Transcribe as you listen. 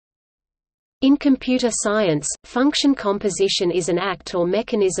In computer science, function composition is an act or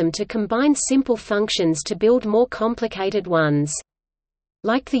mechanism to combine simple functions to build more complicated ones.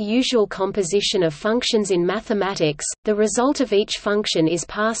 Like the usual composition of functions in mathematics, the result of each function is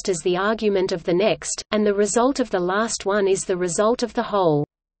passed as the argument of the next, and the result of the last one is the result of the whole.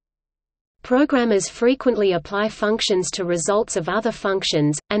 Programmers frequently apply functions to results of other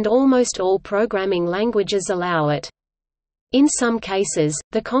functions, and almost all programming languages allow it. In some cases,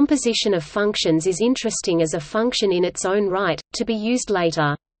 the composition of functions is interesting as a function in its own right, to be used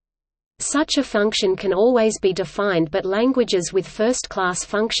later. Such a function can always be defined, but languages with first-class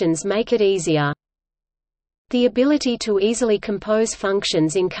functions make it easier. The ability to easily compose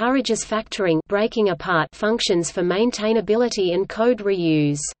functions encourages factoring, breaking apart functions for maintainability and code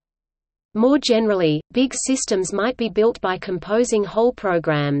reuse. More generally, big systems might be built by composing whole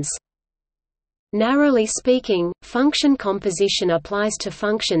programs. Narrowly speaking, function composition applies to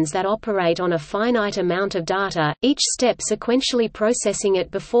functions that operate on a finite amount of data, each step sequentially processing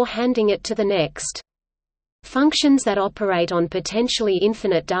it before handing it to the next. Functions that operate on potentially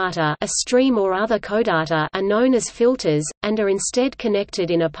infinite data, a stream or other codata, are known as filters, and are instead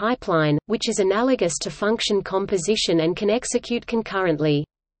connected in a pipeline, which is analogous to function composition and can execute concurrently.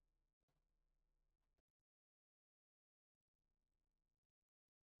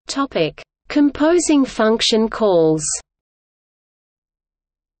 Composing function calls.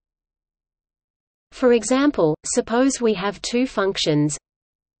 For example, suppose we have two functions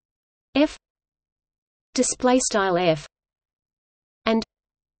f (f) and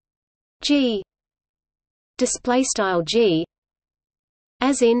g (g),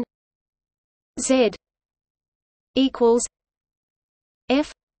 as in z equals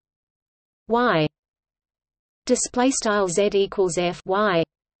f y (z equals f y)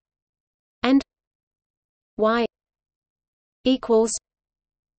 and y equals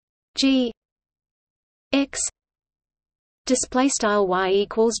g x y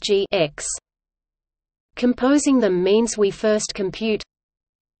equals g x. Composing them means we first compute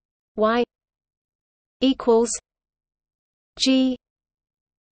y equals g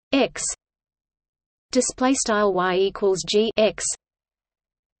x y equals g x,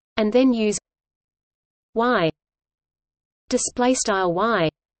 and then use y y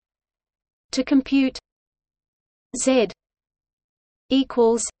to compute z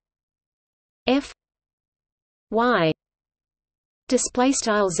equals f y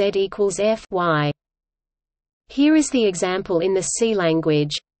z equals f y. Here is the example in the C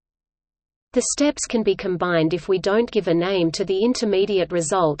language. The steps can be combined if we don't give a name to the intermediate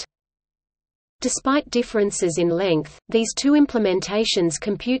result. Despite differences in length, these two implementations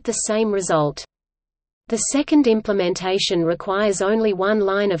compute the same result. The second implementation requires only one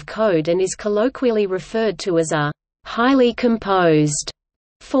line of code and is colloquially referred to as a highly composed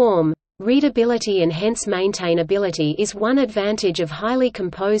form. Readability and hence maintainability is one advantage of highly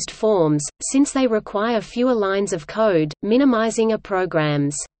composed forms, since they require fewer lines of code, minimizing a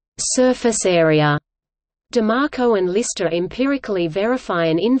program's surface area. DeMarco and Lister empirically verify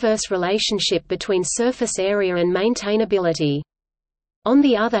an inverse relationship between surface area and maintainability. On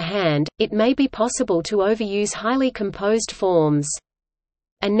the other hand, it may be possible to overuse highly composed forms.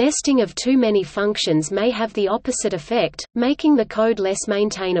 A nesting of too many functions may have the opposite effect, making the code less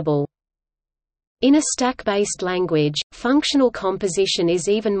maintainable. In a stack-based language, functional composition is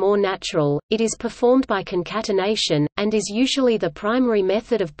even more natural. It is performed by concatenation, and is usually the primary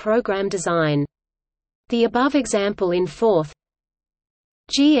method of program design. The above example in fourth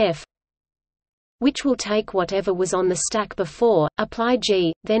gf, which will take whatever was on the stack before, apply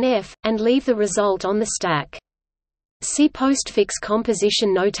g, then f, and leave the result on the stack. See postfix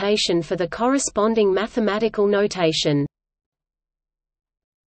composition notation for the corresponding mathematical notation.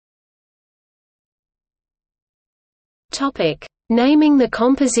 Topic: Naming the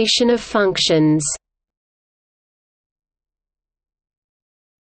composition of functions.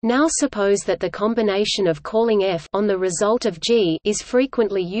 Now suppose that the combination of calling f on the result of g is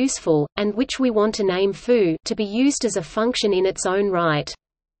frequently useful, and which we want to name foo to be used as a function in its own right.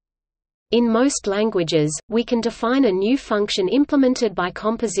 In most languages, we can define a new function implemented by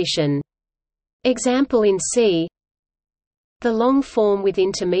composition. Example in C. The long form with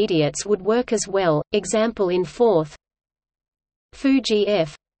intermediates would work as well. Example in fourth foo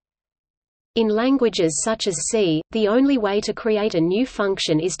gf. In languages such as C, the only way to create a new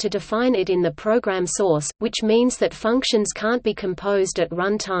function is to define it in the program source, which means that functions can't be composed at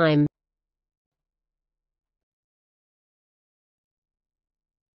run time.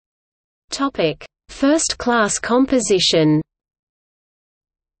 First-class composition.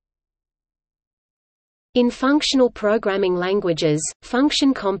 In functional programming languages,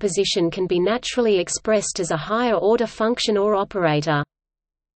 function composition can be naturally expressed as a higher-order function or operator.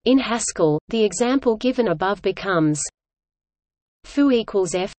 In Haskell, the example given above becomes foo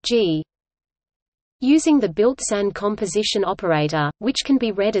equals f, g. Using the built-in composition operator, which can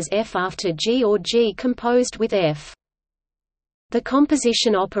be read as f after g or g composed with f. The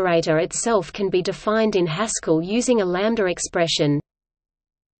composition operator itself can be defined in Haskell using a lambda expression.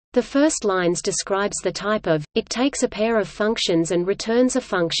 The first lines describes the type of, it takes a pair of functions and returns a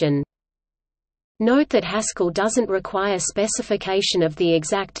function. Note that Haskell doesn't require specification of the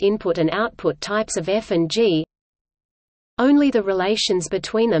exact input and output types of f and g. Only the relations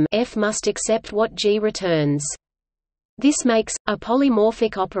between them, f must accept what g returns. This makes a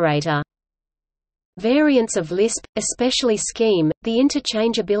polymorphic operator. Variants of Lisp, especially Scheme, the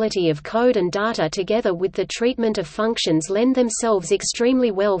interchangeability of code and data together with the treatment of functions lend themselves extremely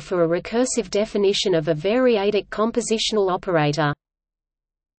well for a recursive definition of a variadic compositional operator.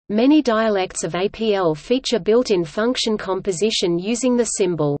 Many dialects of APL feature built-in function composition using the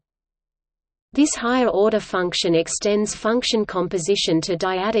symbol. This higher-order function extends function composition to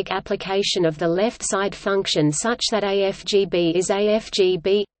dyadic application of the left-side function such that AFGB is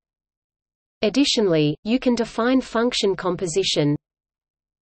AFGB. Additionally, you can define function composition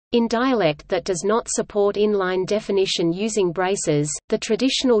in dialect that does not support inline definition using braces. The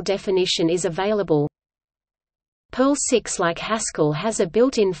traditional definition is available. Perl 6, like Haskell, has a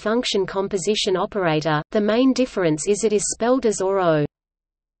built-in function composition operator. The main difference is it is spelled as or o.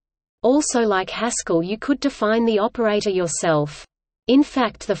 Also, like Haskell, you could define the operator yourself. In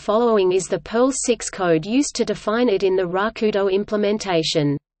fact, the following is the Perl 6 code used to define it in the Rakudo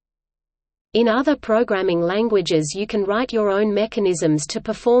implementation. In other programming languages you can write your own mechanisms to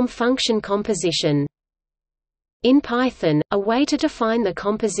perform function composition. In Python, a way to define the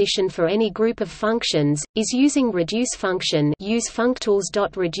composition for any group of functions, is using reduce function. Use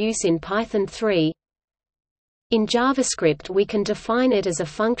functools.reduce in Python 3. In JavaScript we can define it as a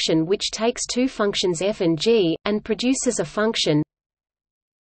function which takes two functions f and g, and produces a function.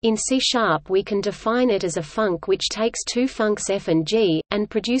 In C# we can define it as a func which takes two funcs f and g, and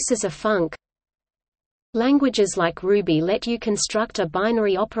produces a func. Languages like Ruby let you construct a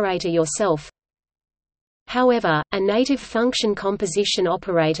binary operator yourself. However, a native function composition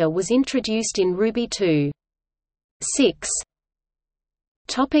operator was introduced in Ruby 2.6.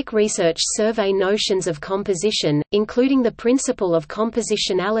 Research survey notions of composition, including the principle of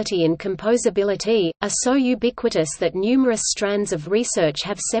compositionality and composability, are so ubiquitous that numerous strands of research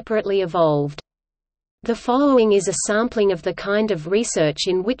have separately evolved. The following is a sampling of the kind of research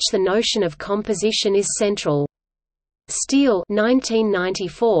in which the notion of composition is central. Steele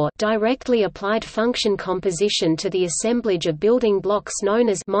 1994 directly applied function composition to the assemblage of building blocks known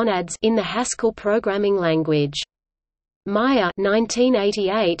as monads in the Haskell programming language. Meyer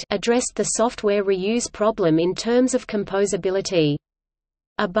 1988 addressed the software reuse problem in terms of composability.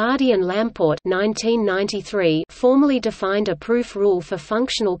 Abadi and Lamport 1993 formally defined a proof rule for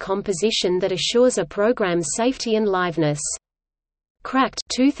functional composition that assures a program's safety and liveness. Cracked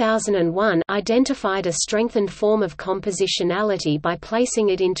 2001 identified a strengthened form of compositionality by placing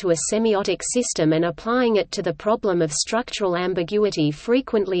it into a semiotic system and applying it to the problem of structural ambiguity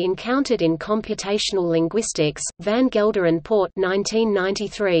frequently encountered in computational linguistics. Van Gelder and Port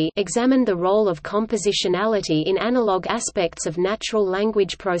 1993 examined the role of compositionality in analog aspects of natural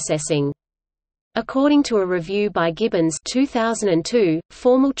language processing. According to a review by Gibbons 2002,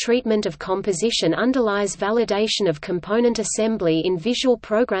 formal treatment of composition underlies validation of component assembly in visual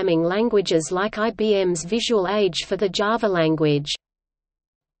programming languages like IBM's Visual Age for the Java language.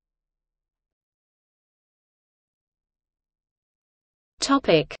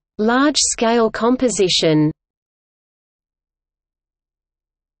 Large-scale composition.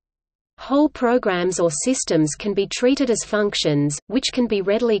 Whole programs or systems can be treated as functions, which can be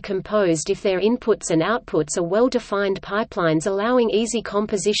readily composed if their inputs and outputs are well-defined pipelines allowing easy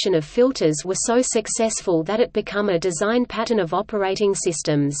composition of filters were so successful that it become a design pattern of operating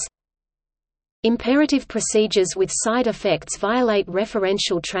systems. Imperative procedures with side effects violate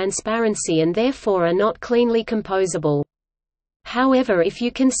referential transparency and therefore are not cleanly composable. However, if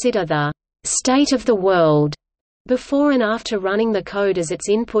you consider the state of the world before and after running the code as its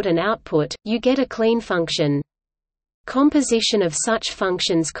input and output, you get a clean function. Composition of such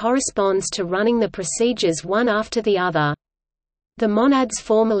functions corresponds to running the procedures one after the other. The monads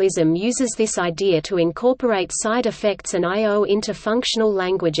formalism uses this idea to incorporate side effects and I/O into functional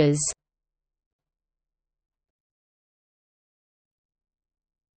languages.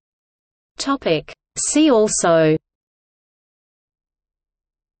 See also: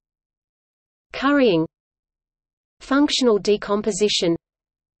 currying, functional decomposition,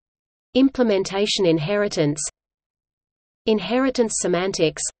 implementation inheritance, inheritance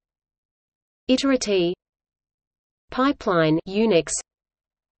semantics, iterative, pipeline Unix,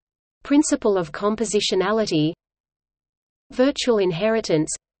 principle of compositionality, virtual inheritance.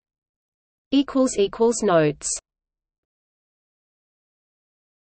 Notes